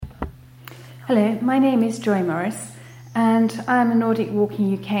Hello, my name is Joy Morris and I'm a Nordic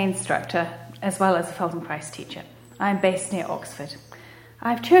Walking UK instructor as well as a Feldenkrais teacher. I'm based near Oxford.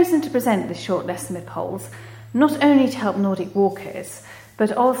 I've chosen to present this short lesson with poles not only to help Nordic walkers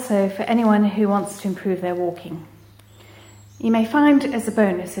but also for anyone who wants to improve their walking. You may find as a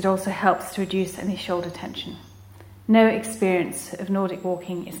bonus it also helps to reduce any shoulder tension. No experience of Nordic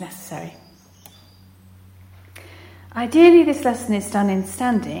walking is necessary. Ideally this lesson is done in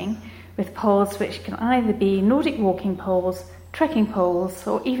standing with poles which can either be Nordic walking poles, trekking poles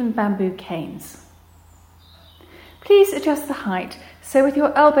or even bamboo canes. Please adjust the height so with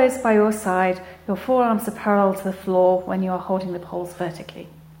your elbows by your side, your forearms are parallel to the floor when you are holding the poles vertically.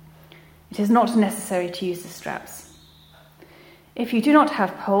 It is not necessary to use the straps. If you do not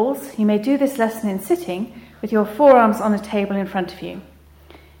have poles, you may do this lesson in sitting with your forearms on a table in front of you.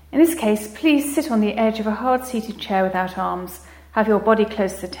 In this case, please sit on the edge of a hard-seated chair without arms, have your body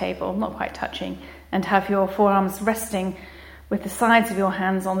close to the table, not quite touching, and have your forearms resting with the sides of your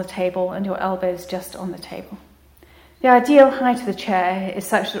hands on the table and your elbows just on the table. The ideal height of the chair is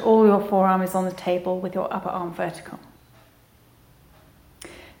such that all your forearm is on the table with your upper arm vertical.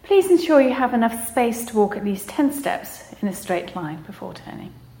 Please ensure you have enough space to walk at least 10 steps in a straight line before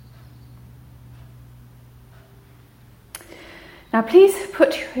turning. Now please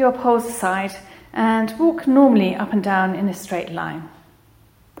put your poles aside and walk normally up and down in a straight line.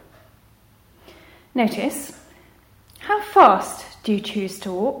 Notice, how fast do you choose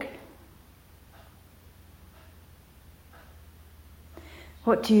to walk?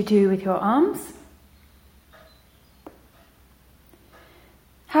 What do you do with your arms?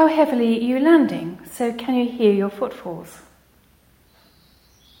 How heavily are you landing, so can you hear your footfalls?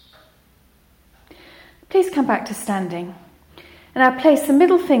 Please come back to standing. And now place the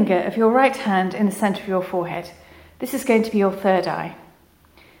middle finger of your right hand in the centre of your forehead. This is going to be your third eye.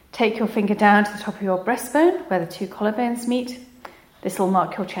 Take your finger down to the top of your breastbone, where the two collarbones meet. This will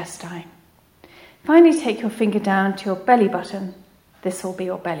mark your chest eye. Finally, take your finger down to your belly button. This will be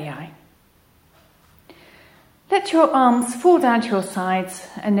your belly eye. Let your arms fall down to your sides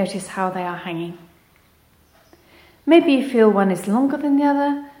and notice how they are hanging. Maybe you feel one is longer than the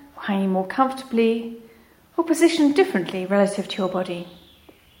other, or hanging more comfortably, or positioned differently relative to your body.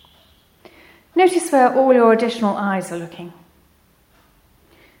 Notice where all your additional eyes are looking.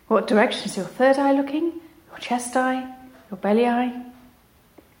 What direction is your third eye looking? Your chest eye? Your belly eye?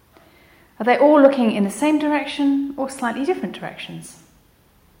 Are they all looking in the same direction or slightly different directions?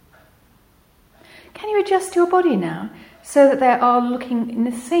 Can you adjust your body now so that they are looking in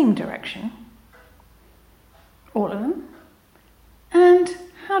the same direction? All of them? And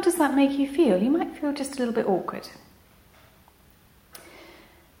how does that make you feel? You might feel just a little bit awkward.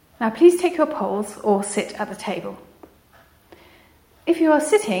 Now please take your poles or sit at the table. If you are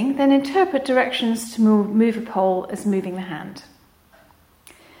sitting, then interpret directions to move a pole as moving the hand.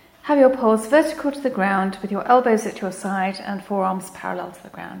 Have your poles vertical to the ground with your elbows at your side and forearms parallel to the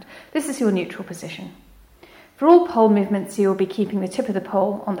ground. This is your neutral position. For all pole movements, you will be keeping the tip of the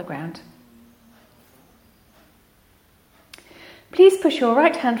pole on the ground. Please push your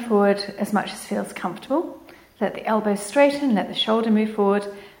right hand forward as much as feels comfortable. Let the elbows straighten, let the shoulder move forward,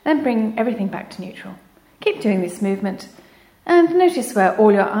 then bring everything back to neutral. Keep doing this movement and notice where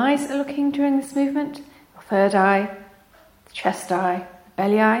all your eyes are looking during this movement. Your third eye, the chest eye, the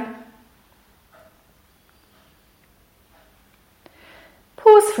belly eye.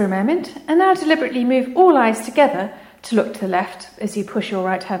 Pause for a moment and now deliberately move all eyes together to look to the left as you push your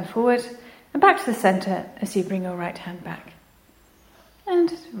right hand forward and back to the centre as you bring your right hand back.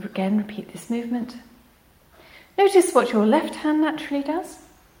 And again, repeat this movement. Notice what your left hand naturally does.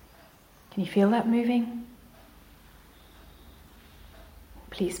 Can you feel that moving?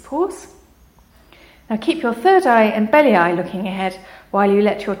 Please pause. Now keep your third eye and belly eye looking ahead while you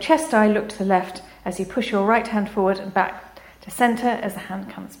let your chest eye look to the left as you push your right hand forward and back to centre as the hand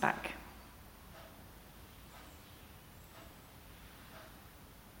comes back.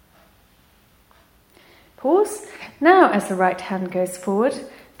 Pause. Now as the right hand goes forward,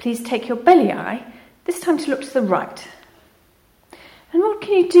 please take your belly eye, this time to look to the right. And what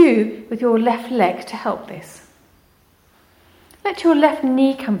can you do with your left leg to help this? Let your left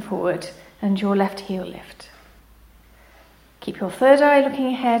knee come forward and your left heel lift. Keep your third eye looking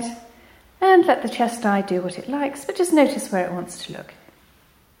ahead and let the chest eye do what it likes, but just notice where it wants to look.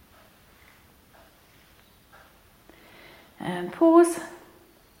 And pause.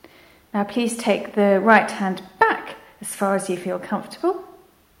 Now please take the right hand back as far as you feel comfortable.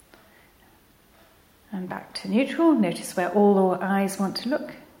 And back to neutral. Notice where all your eyes want to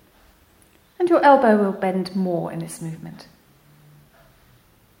look. And your elbow will bend more in this movement.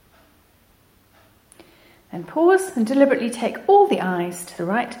 Then pause and deliberately take all the eyes to the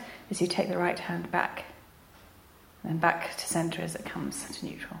right as you take the right hand back. And then back to centre as it comes to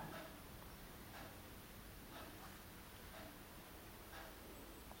neutral.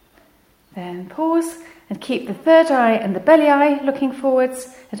 Then pause and keep the third eye and the belly eye looking forwards,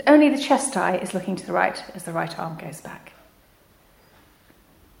 and only the chest eye is looking to the right as the right arm goes back.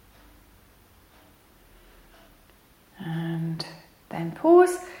 And then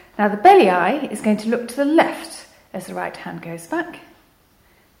pause. Now the belly eye is going to look to the left as the right hand goes back.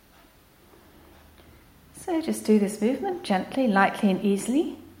 So just do this movement gently, lightly and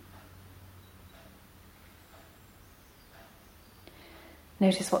easily.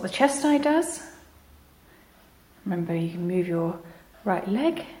 Notice what the chest eye does. Remember, you can move your right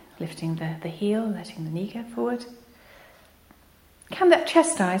leg, lifting the heel, letting the knee go forward. Can that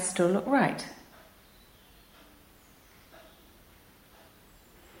chest eye still look right?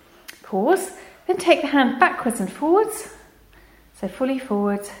 Pause, then take the hand backwards and forwards. So fully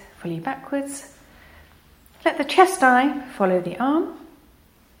forwards, fully backwards. Let the chest eye follow the arm.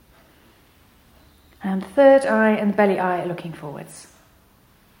 And the third eye and the belly eye are looking forwards.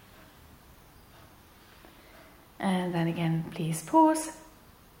 And then again, please pause.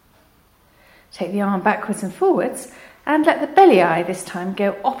 Take the arm backwards and forwards, and let the belly eye this time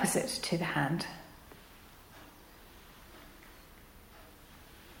go opposite to the hand.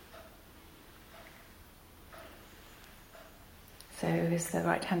 So as the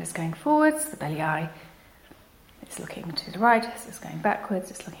right hand is going forwards, the belly eye is looking to the right. As it's going backwards,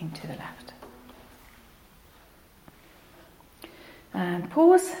 it's looking to the left. And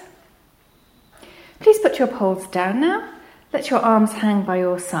pause. Please put your poles down now. Let your arms hang by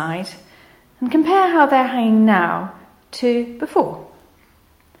your side and compare how they're hanging now to before.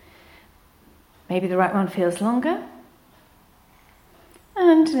 Maybe the right one feels longer.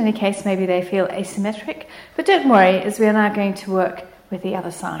 And in any case, maybe they feel asymmetric. But don't worry, as we are now going to work with the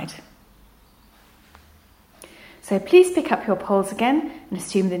other side. So please pick up your poles again and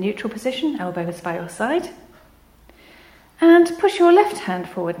assume the neutral position, elbows by your side. And push your left hand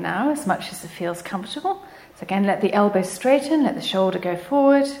forward now as much as it feels comfortable. So again, let the elbow straighten, let the shoulder go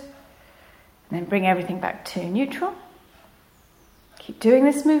forward. And then bring everything back to neutral. Keep doing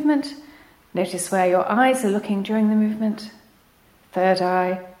this movement. Notice where your eyes are looking during the movement. Third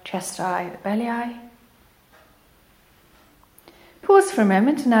eye, chest eye, the belly eye. Pause for a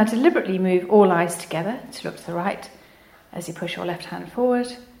moment and now deliberately move all eyes together to look to the right as you push your left hand forward,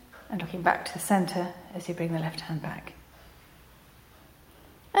 and looking back to the centre as you bring the left hand back.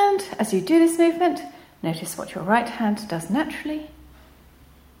 And as you do this movement, notice what your right hand does naturally.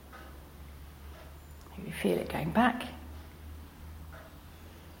 Maybe feel it going back.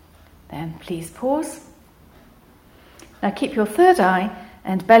 Then please pause. Now keep your third eye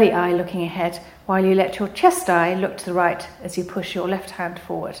and belly eye looking ahead while you let your chest eye look to the right as you push your left hand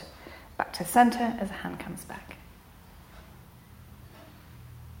forward, back to centre as the hand comes back.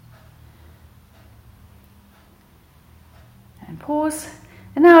 And pause.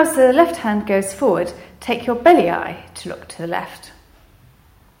 And now as the left hand goes forward, take your belly eye to look to the left.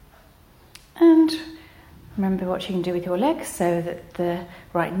 And remember what you can do with your legs so that the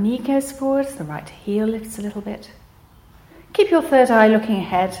right knee goes forward, the right heel lifts a little bit. Keep your third eye looking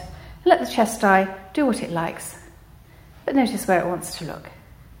ahead and let the chest eye do what it likes, but notice where it wants to look.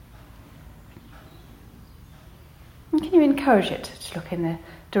 And can you encourage it to look in the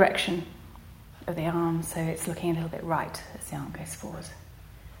direction of the arm so it's looking a little bit right as the arm goes forward?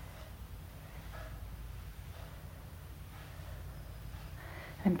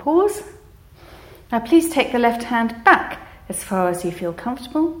 And pause. Now please take the left hand back as far as you feel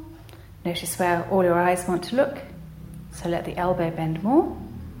comfortable. Notice where all your eyes want to look. So let the elbow bend more.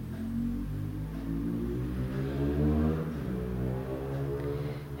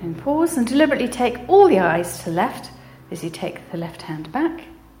 And pause and deliberately take all the eyes to the left as you take the left hand back.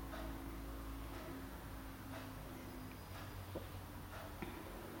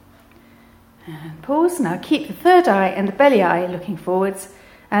 And pause. Now keep the third eye and the belly eye looking forwards,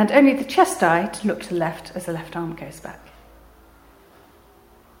 and only the chest eye to look to the left as the left arm goes back.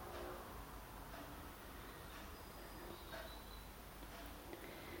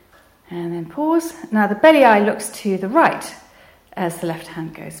 And then pause. Now the belly eye looks to the right as the left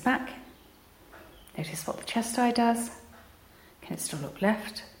hand goes back. Notice what the chest eye does. Can it still look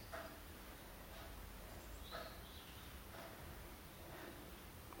left?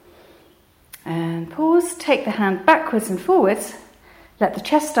 And pause. Take the hand backwards and forwards. Let the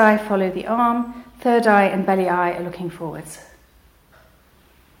chest eye follow the arm. Third eye and belly eye are looking forwards.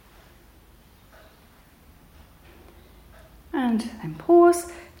 And then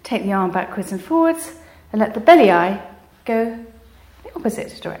pause. Take the arm backwards and forwards and let the belly eye go the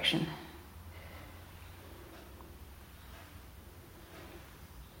opposite direction.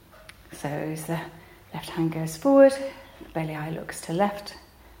 So as the left hand goes forward, the belly eye looks to left,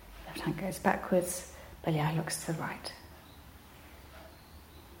 left hand goes backwards, belly eye looks to the right.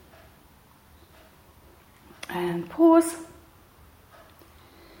 And pause.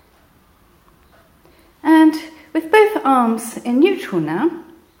 And with both arms in neutral now,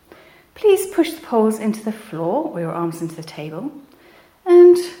 please push the poles into the floor or your arms into the table.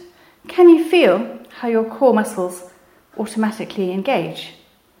 And can you feel how your core muscles automatically engage?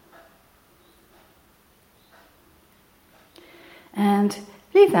 And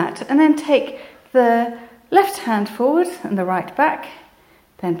leave that, and then take the left hand forward and the right back,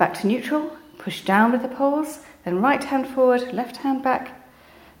 then back to neutral, push down with the poles, then right hand forward, left hand back,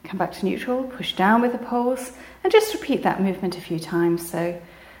 come back to neutral, push down with the poles, and just repeat that movement a few times. So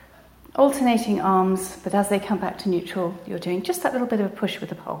alternating arms, but as they come back to neutral, you're doing just that little bit of a push with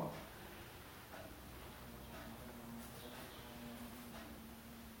the pole.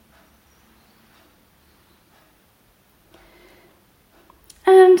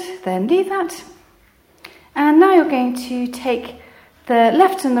 And then leave that. And now you're going to take the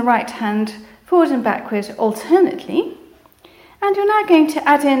left and the right hand forward and backward alternately. And you're now going to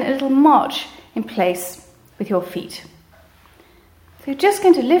add in a little march in place with your feet. So you're just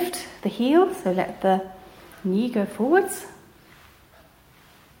going to lift the heel, so let the knee go forwards.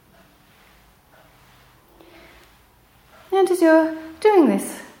 And as you're doing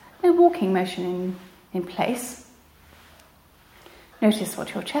this, no walking motion in place. Notice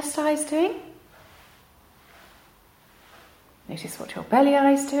what your chest eye is doing. Notice what your belly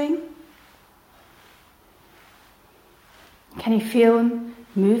eye is doing. Can you feel them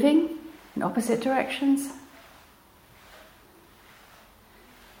moving in opposite directions?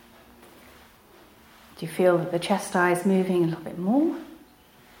 Do you feel that the chest eye is moving a little bit more?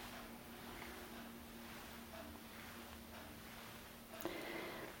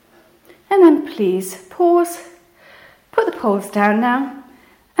 And then please pause, put the poles down now,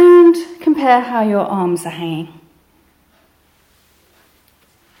 and compare how your arms are hanging.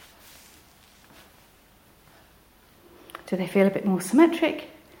 Do they feel a bit more symmetric?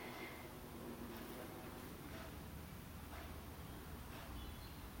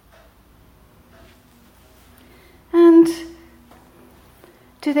 And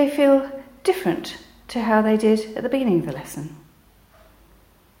do they feel different to how they did at the beginning of the lesson?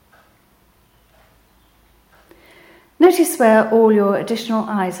 Notice where all your additional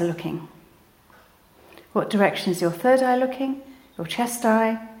eyes are looking. What direction is your third eye looking? Your chest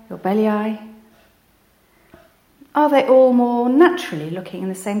eye? Your belly eye? Are they all more naturally looking in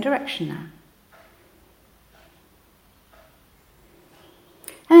the same direction now?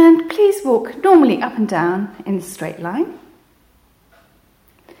 And please walk normally up and down in a straight line.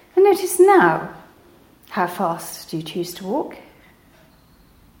 And notice now, how fast do you choose to walk?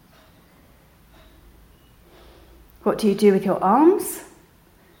 What do you do with your arms?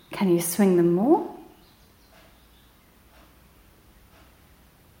 Can you swing them more?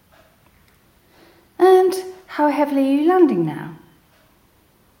 And how heavily are you landing now?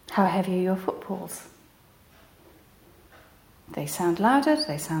 How heavy are your footballs? Do they sound louder? Do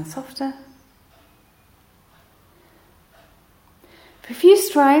they sound softer? For a few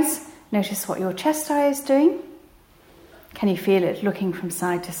strides, notice what your chest eye is doing. Can you feel it looking from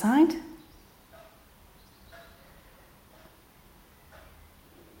side to side?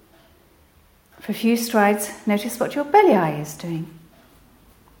 For a few strides, notice what your belly eye is doing.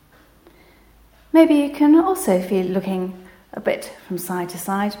 Maybe you can also feel looking a bit from side to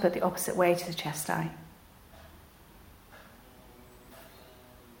side, but the opposite way to the chest eye.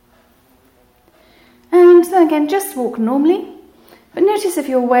 And then again, just walk normally, but notice if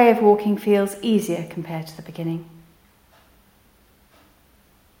your way of walking feels easier compared to the beginning.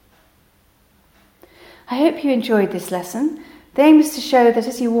 I hope you enjoyed this lesson. The aim is to show that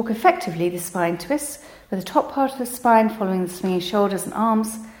as you walk effectively, the spine twists, with the top part of the spine following the swinging shoulders and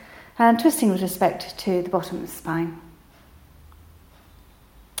arms, and twisting with respect to the bottom of the spine.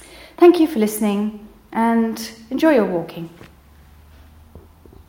 Thank you for listening, and enjoy your walking.